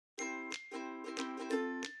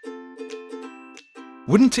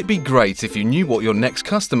Wouldn't it be great if you knew what your next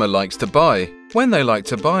customer likes to buy, when they like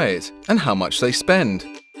to buy it, and how much they spend?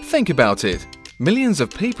 Think about it. Millions of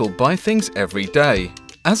people buy things every day.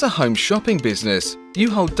 As a home shopping business, you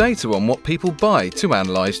hold data on what people buy to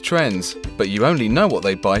analyze trends, but you only know what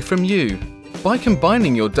they buy from you. By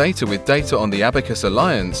combining your data with data on the Abacus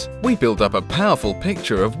Alliance, we build up a powerful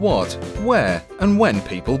picture of what, where, and when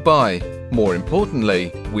people buy. More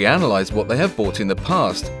importantly, we analyze what they have bought in the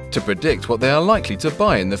past to predict what they are likely to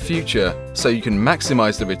buy in the future, so you can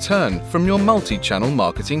maximize the return from your multi-channel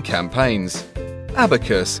marketing campaigns.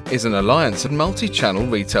 Abacus is an alliance of multi-channel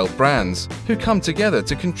retail brands who come together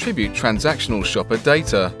to contribute transactional shopper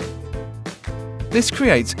data. This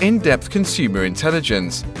creates in-depth consumer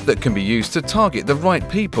intelligence that can be used to target the right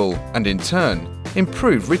people and, in turn,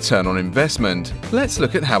 improve return on investment. Let's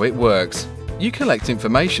look at how it works. You collect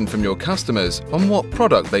information from your customers on what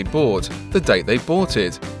product they bought, the date they bought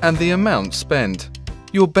it, and the amount spent.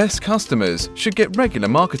 Your best customers should get regular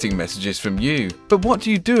marketing messages from you, but what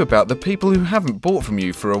do you do about the people who haven't bought from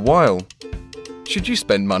you for a while? Should you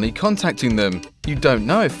spend money contacting them? You don't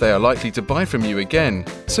know if they are likely to buy from you again,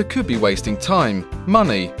 so could be wasting time,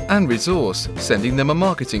 money, and resource sending them a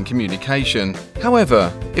marketing communication.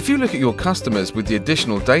 However, if you look at your customers with the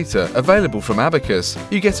additional data available from Abacus,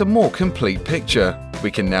 you get a more complete picture.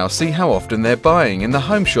 We can now see how often they're buying in the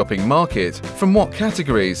home shopping market, from what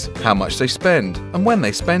categories, how much they spend, and when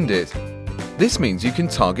they spend it. This means you can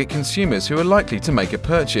target consumers who are likely to make a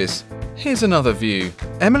purchase. Here's another view.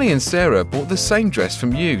 Emily and Sarah bought the same dress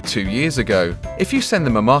from you 2 years ago. If you send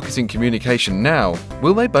them a marketing communication now,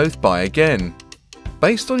 will they both buy again?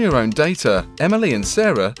 Based on your own data, Emily and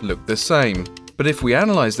Sarah look the same. But if we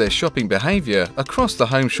analyze their shopping behavior across the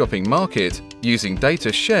home shopping market, using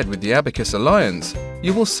data shared with the Abacus Alliance,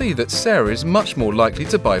 you will see that Sarah is much more likely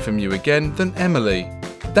to buy from you again than Emily.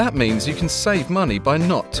 That means you can save money by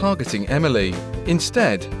not targeting Emily.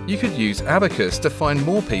 Instead, you could use Abacus to find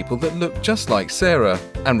more people that look just like Sarah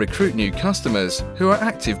and recruit new customers who are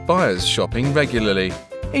active buyers shopping regularly.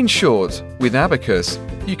 In short, with Abacus,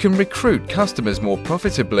 you can recruit customers more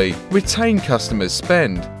profitably, retain customers'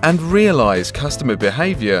 spend, and realize customer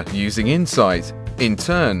behavior using insight. In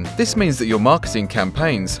turn, this means that your marketing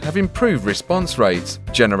campaigns have improved response rates,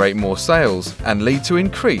 generate more sales, and lead to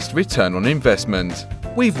increased return on investment.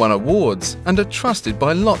 We've won awards and are trusted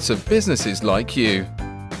by lots of businesses like you.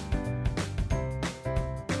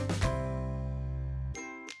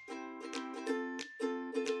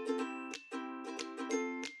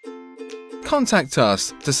 Contact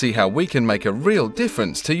us to see how we can make a real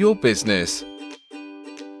difference to your business.